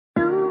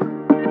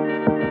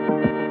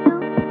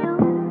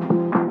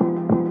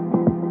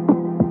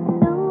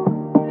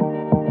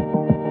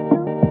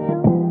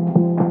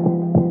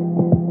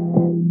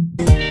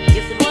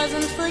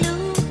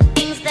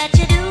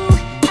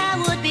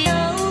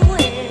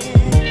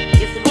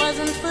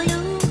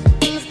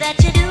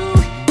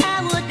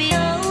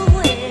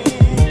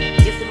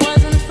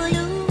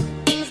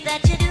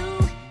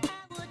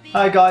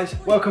Hi guys,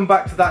 welcome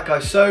back to That Guy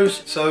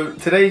Sews. So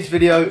today's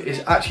video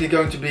is actually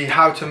going to be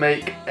how to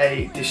make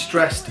a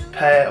distressed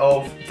pair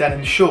of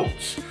denim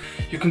shorts.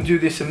 You can do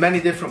this in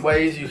many different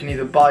ways. You can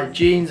either buy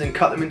jeans and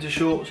cut them into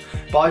shorts,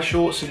 buy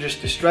shorts and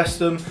just distress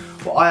them.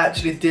 What I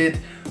actually did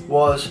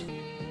was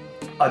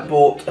I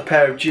bought a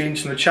pair of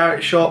jeans from the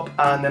charity shop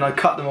and then I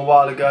cut them a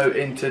while ago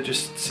into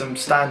just some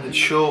standard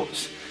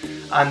shorts,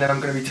 and then I'm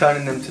going to be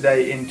turning them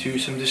today into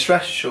some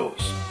distressed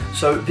shorts.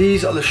 So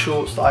these are the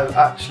shorts that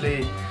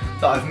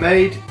I've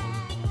made,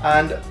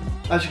 and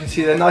as you can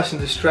see they're nice and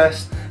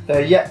distressed.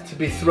 They're yet to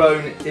be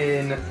thrown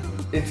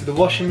into the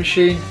washing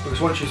machine,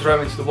 because once you throw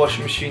them into the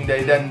washing machine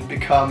they then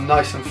become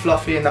nice and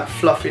fluffy, and that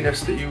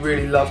fluffiness that you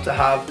really love to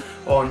have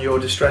on your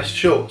distressed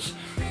shorts.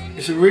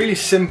 It's a really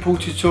simple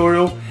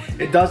tutorial.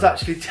 It does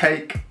actually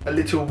take a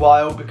little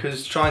while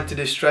because trying to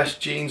distress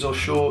jeans or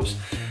shorts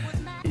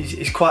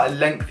is quite a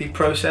lengthy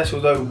process.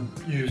 Although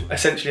you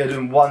essentially are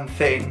doing one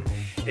thing,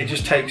 it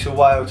just takes a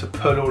while to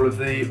pull all of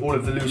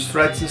the loose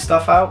threads and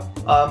stuff out.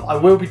 I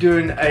will be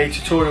doing a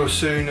tutorial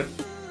soon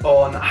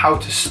on how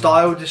to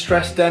style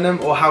distressed denim,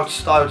 or how to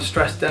style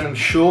distressed denim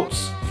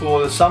shorts for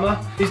the summer.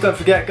 Please don't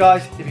forget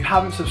guys, if you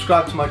haven't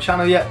subscribed to my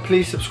channel yet,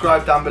 please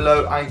subscribe down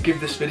below and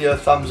give this video a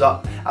thumbs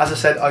up. As I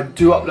said, I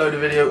do upload a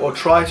video, or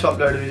try to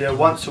upload a video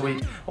once a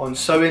week on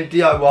sewing,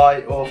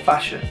 DIY or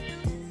fashion.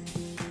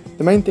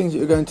 The main things that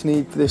you're going to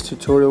need for this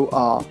tutorial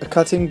are a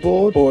cutting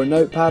board or a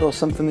notepad or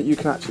something that you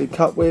can actually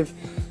cut with,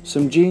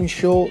 some jean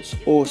shorts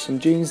or some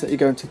jeans that you're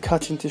going to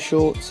cut into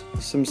shorts,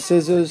 some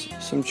scissors,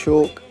 some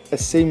chalk, a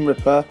seam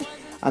ripper,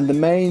 and the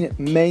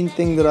main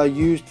thing that I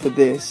used for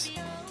this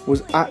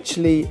was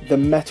actually the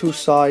metal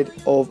side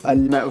of a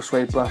metal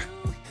suede brush.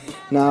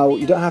 Now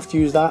you don't have to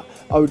use that.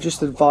 I would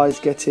just advise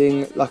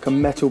getting like a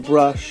metal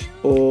brush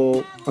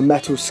or a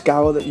metal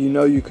scour that you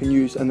know you can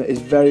use and that is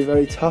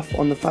very tough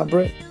on the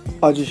fabric.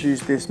 I just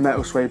used this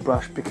metal suede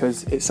brush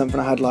because it's something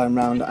I had lying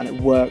around and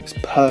it works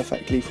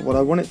perfectly for what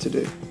I want it to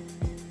do.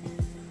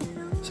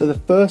 So the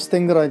first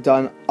thing that I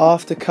done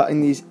after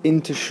cutting these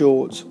into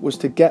shorts was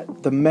to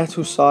get the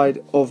metal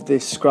side of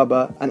this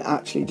scrubber and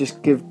actually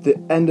just give the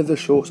end of the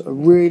shorts a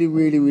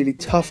really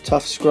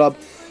tough scrub,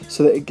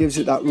 so that it gives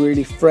it that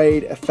really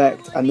frayed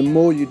effect, and the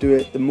more you do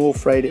it the more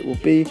frayed it will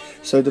be.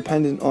 So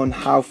depending on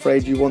how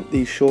frayed you want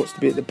these shorts to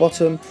be at the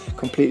bottom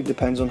completely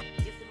depends on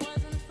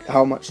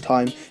how much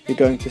time you're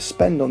going to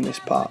spend on this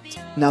part.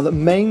 Now the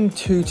main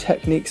two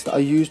techniques that I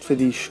used for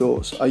these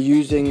shorts are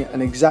using an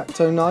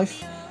Exacto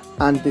knife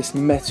and this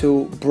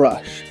metal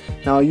brush.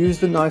 Now I use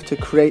the knife to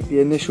create the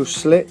initial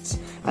slits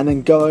and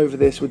then go over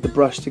this with the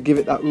brush to give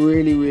it that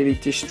really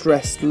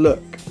distressed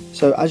look.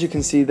 So as you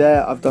can see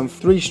there, I've done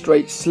 3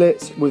 straight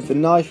slits with the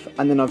knife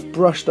and then I've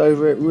brushed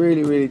over it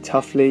really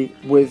toughly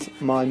with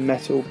my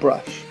metal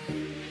brush.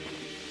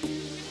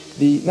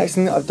 The next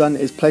thing that I've done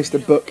is place the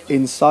book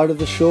inside of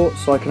the shorts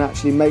so I can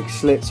actually make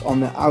slits on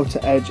the outer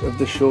edge of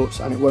the shorts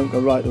and it won't go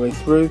right the way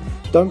through.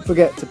 Don't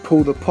forget to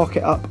pull the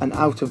pocket up and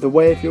out of the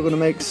way if you're going to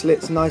make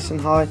slits nice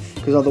and high,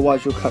 because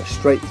otherwise you'll cut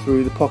straight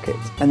through the pocket.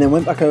 And then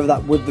went back over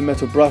that with the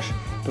metal brush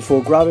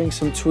before grabbing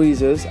some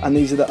tweezers, and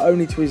these are the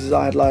only tweezers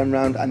I had lying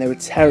around and they were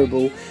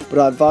terrible, but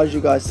I advise you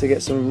guys to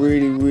get some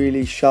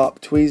really sharp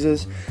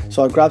tweezers.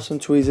 So I grabbed some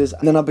tweezers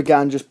and then I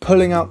began just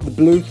pulling out the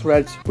blue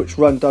threads which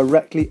run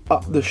directly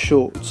up the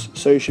shorts.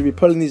 So you should be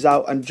pulling these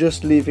out and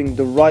just leaving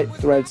the right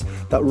threads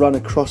that run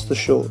across the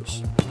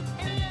shorts.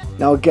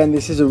 Now again,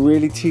 this is a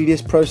really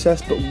tedious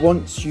process, but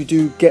once you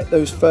do get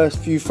those first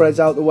few threads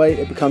out of the way,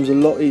 it becomes a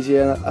lot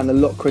easier and a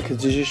lot quicker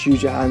to just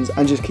use your hands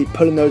and just keep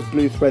pulling those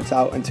blue threads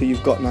out until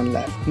you've got none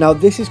left. Now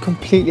this is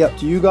completely up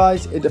to you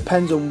guys. It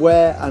depends on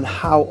where and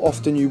how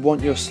often you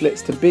want your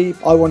slits to be.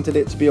 I wanted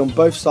it to be on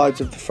both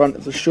sides of the front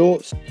of the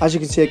shorts. As you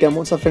can see again,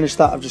 once I finished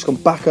that, I've just gone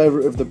back over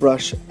it with the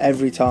brush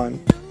every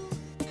time.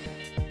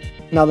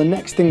 Now the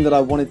next thing that I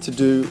wanted to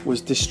do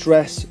was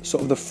distress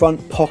sort of the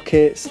front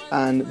pockets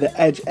and the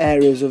edge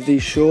areas of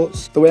these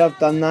shorts. The way I've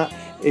done that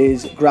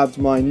is grabbed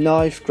my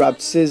knife,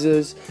 grabbed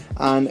scissors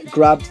and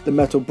grabbed the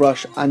metal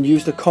brush and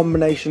used a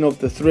combination of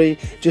the 3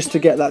 just to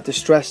get that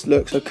distressed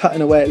look. So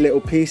cutting away at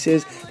little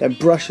pieces, then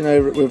brushing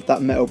over it with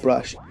that metal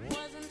brush.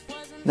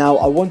 Now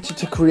I wanted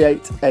to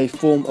create a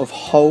form of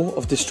hole,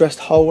 of distressed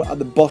hole at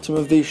the bottom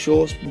of these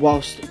shorts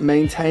whilst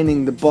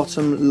maintaining the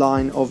bottom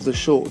line of the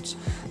shorts.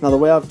 Now the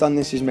way I've done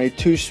this is made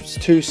two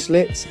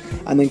slits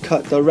and then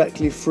cut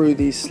directly through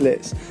these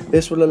slits.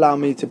 This will allow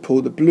me to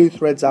pull the blue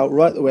threads out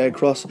right the way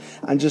across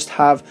and just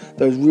have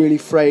those really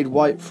frayed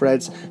white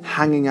threads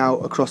hanging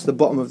out across the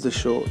bottom of the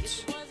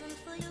shorts.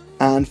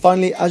 And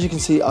finally, as you can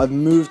see, I've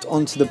moved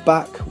onto the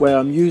back where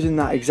I'm using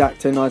that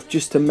Exacto knife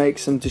just to make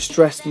some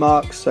distressed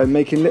marks, so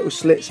making little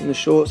slits in the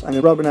shorts and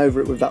then rubbing over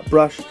it with that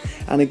brush.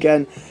 And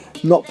again,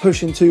 not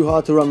pushing too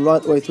hard to run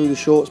right the way through the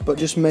shorts, but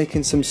just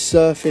making some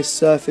surface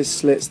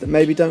slits that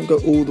maybe don't go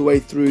all the way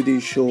through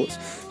these shorts,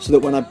 so that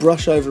when I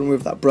brush over them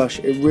with that brush,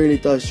 it really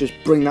does just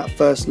bring that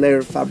first layer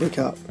of fabric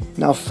up.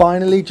 Now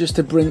finally, just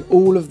to bring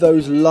all of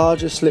those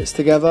larger slits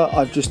together,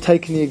 I've just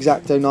taken the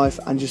Exacto knife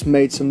and just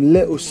made some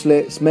little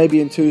slits,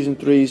 maybe in 2s and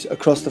 3s,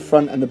 across the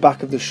front and the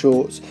back of the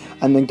shorts,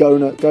 and then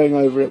going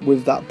over it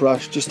with that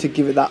brush just to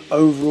give it that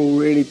overall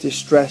really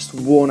distressed,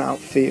 worn out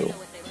feel.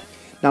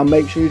 Now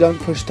make sure you don't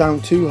push down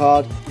too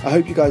hard. I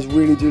hope you guys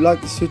really do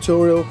like this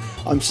tutorial.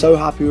 I'm so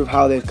happy with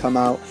how they've come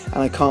out,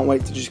 and I can't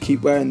wait to just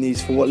keep wearing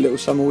these for what little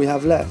summer we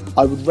have left.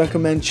 I would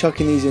recommend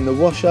chucking these in the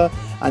washer,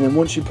 and then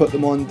once you put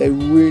them on, they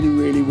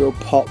really will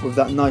pop with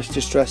that nice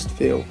distressed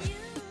feel.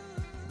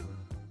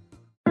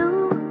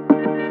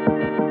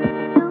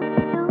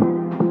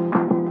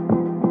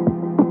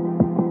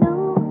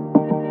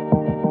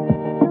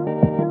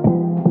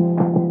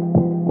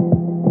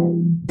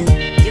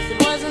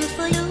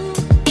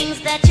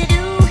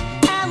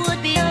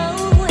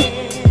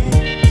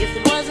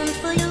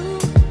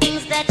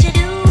 That you do